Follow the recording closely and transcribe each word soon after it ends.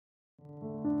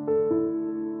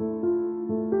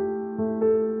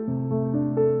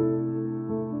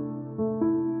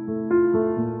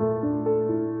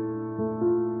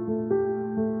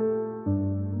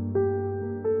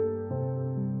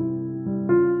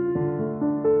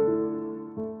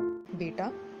बेटा,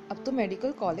 अब तो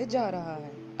मेडिकल कॉलेज जा रहा है।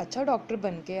 अच्छा डॉक्टर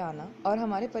बन के आना और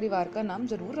हमारे परिवार का नाम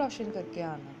जरूर रोशन करके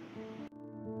आना।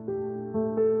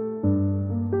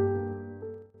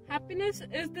 Happiness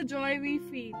is the joy we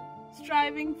feel,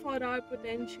 striving for our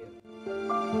potential.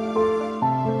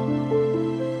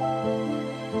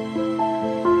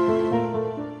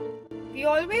 We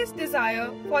always desire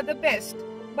for the best,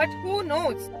 but who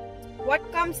knows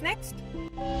what comes next?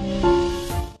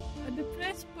 A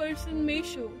depressed person may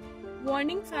show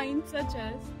warning signs such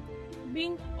as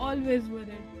being always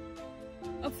worried,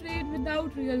 afraid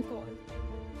without real cause,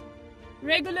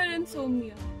 regular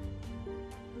insomnia,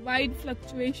 wide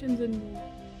fluctuations in mood,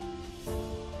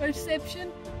 perception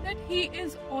that he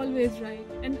is always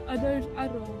right and others are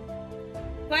wrong.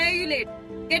 Why are you late?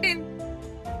 Get in.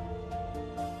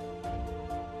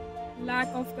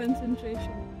 Lack of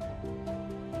concentration,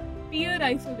 peer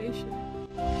isolation.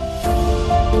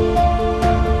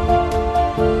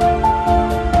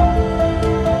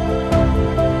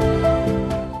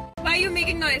 Why are you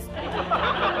making noise?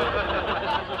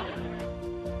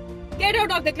 Get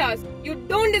out of the class. You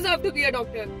don't deserve to be a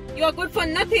doctor. You are good for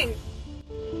nothing.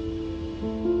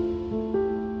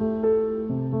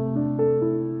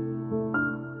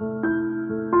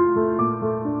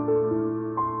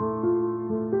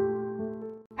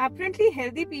 Apparently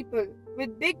healthy people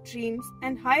with big dreams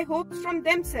and high hopes from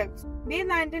themselves may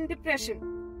land in depression.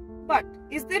 But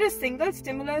is there a single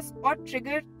stimulus or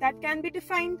trigger that can be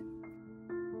defined?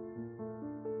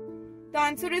 The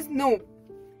answer is no.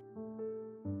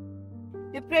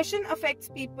 Depression affects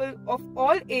people of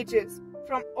all ages,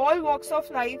 from all walks of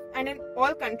life and in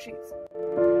all countries.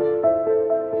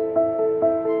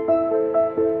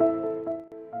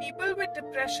 People with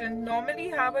depression normally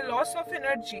have a loss of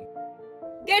energy.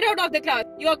 Get out of the class.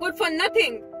 You are good for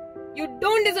nothing. You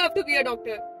don't deserve to be a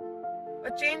doctor. A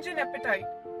change in appetite,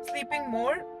 sleeping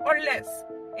more or less,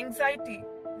 anxiety,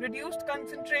 reduced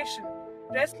concentration,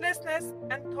 restlessness,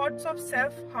 and thoughts of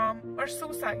self-harm or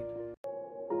suicide.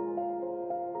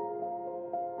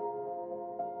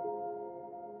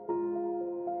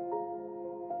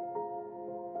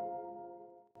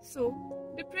 So,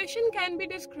 depression can be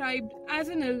described as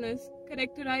an illness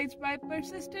characterized by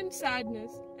persistent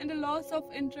sadness and a loss of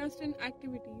interest in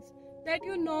activities that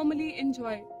you normally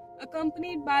enjoy,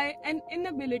 accompanied by an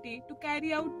inability to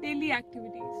carry out daily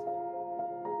activities.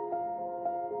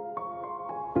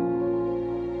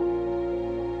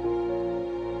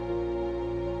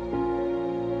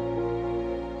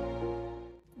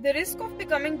 The risk of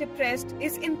becoming depressed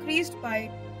is increased by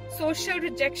social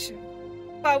rejection,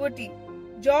 poverty,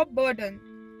 job burden,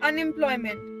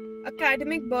 unemployment,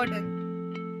 academic burden,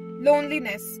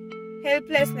 loneliness,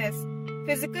 helplessness,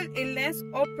 physical illness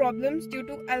or problems due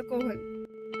to alcohol.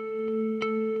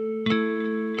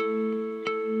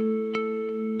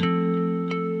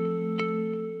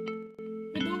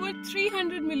 With over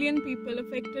 300 million people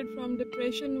affected from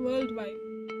depression worldwide,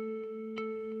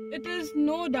 it is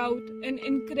no doubt an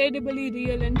incredibly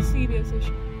real and serious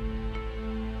issue.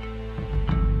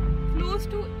 Close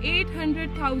to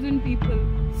 800,000 people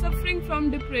suffering from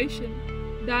depression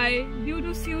die due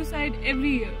to suicide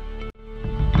every year.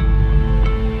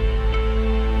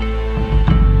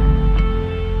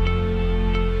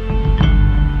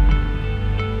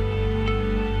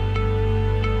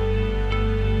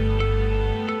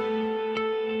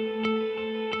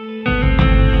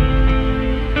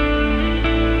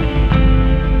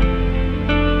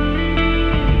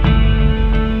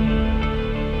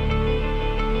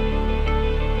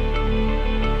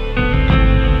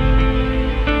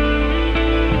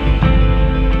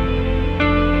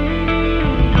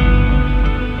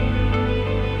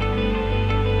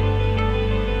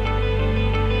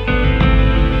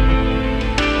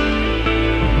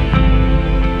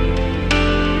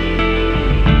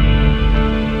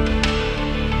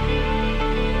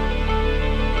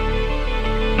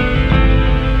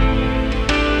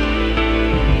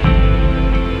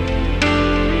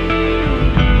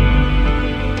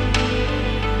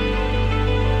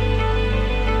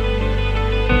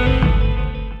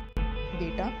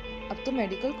 अब तो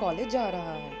medical college जा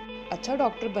रहा है। अच्छा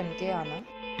doctor बन के आना।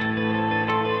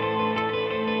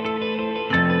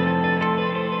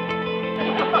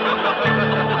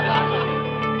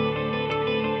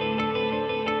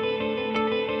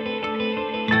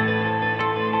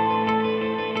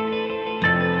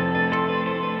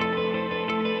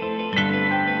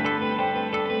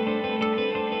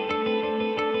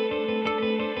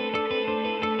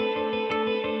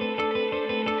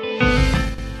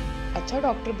 अच्छा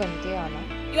डॉक्टर बन के आना।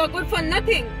 You are good for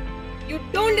nothing. You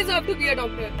don't deserve to be a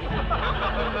doctor.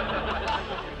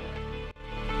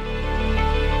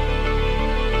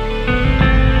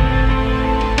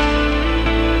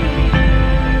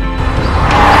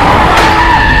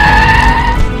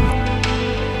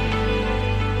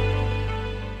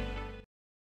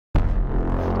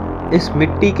 इस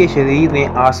मिट्टी के शरीर ने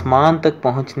आसमान तक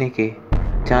पहुंचने के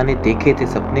जाने देखे थे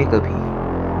सपने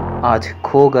कभी। आज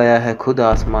खो गया है खुद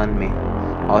आसमान में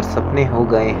और सपने हो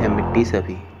गए हैं मिट्टी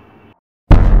सभी।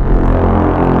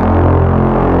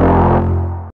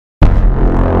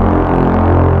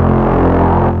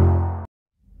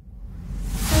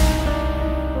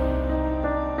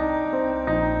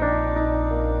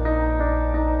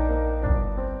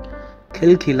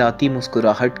 खिलखिलाती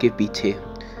मुस्कुराहट के पीछे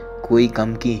कोई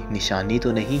गम की निशानी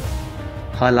तो नहीं।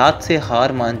 हालात से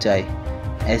हार मान जाए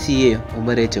ऐसी ये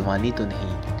उम्र जवानी तो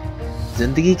नहीं।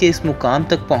 जिंदगी के इस मुकाम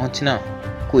तक पहुंचना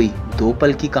कोई 2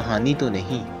 पल की कहानी तो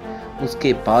नहीं।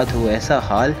 उसके बाद हो ऐसा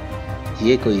हाल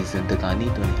ये कोई जिंदगानी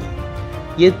तो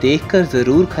नहीं। ये देखकर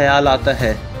ज़रूर ख्याल आता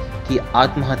है कि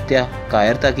आत्महत्या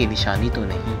कायरता की निशानी तो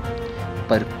नहीं,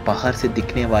 पर बाहर से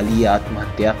दिखने वाली ये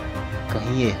आत्महत्या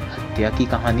कहीं ये हत्या की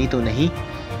कहानी तो नहीं।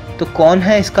 तो कौन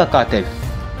है इसका कातिल?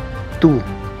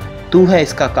 तू है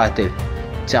इसका कातिल।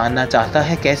 जानना चाहता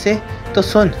है कैसे? तो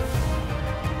सुन,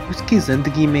 उसकी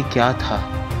जिंदगी में क्या था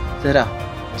जरा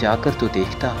जाकर तो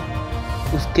देखता।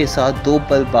 उसके साथ 2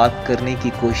 पल बात करने की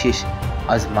कोशिश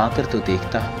आजमा कर तो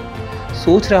देखता।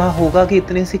 सोच रहा होगा कि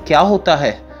इतने से क्या होता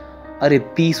है। अरे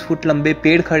 20 फुट लंबे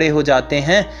पेड़ खड़े हो जाते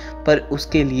हैं, पर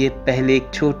उसके लिए पहले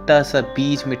एक छोटा सा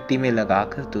बीज मिट्टी में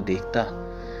लगाकर तो देखता।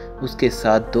 उसके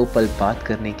साथ 2 पल बात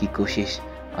करने की कोशिश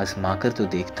आजमा कर तो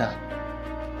देखता।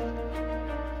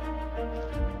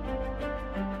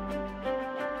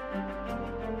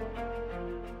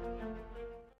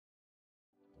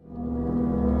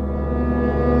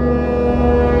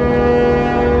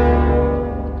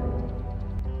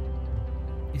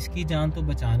 इसकी जान तो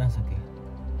बचा ना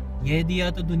सके। यह दिया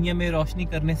तो दुनिया में रोशनी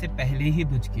करने से पहले ही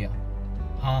बुझ गया।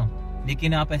 हाँ,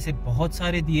 लेकिन आप ऐसे बहुत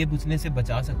सारे दिए बुझने से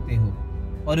बचा सकते हो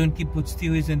और उनकी बुझती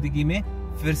हुई जिंदगी में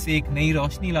फिर से एक नई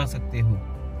रोशनी ला सकते हो।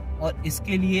 और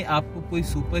इसके लिए आपको कोई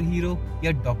सुपर हीरो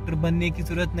या डॉक्टर बनने की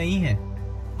जरूरत नहीं है।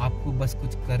 आपको बस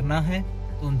कुछ करना है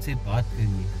तो उनसे बात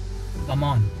करिए। Come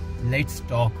on, let's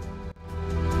talk.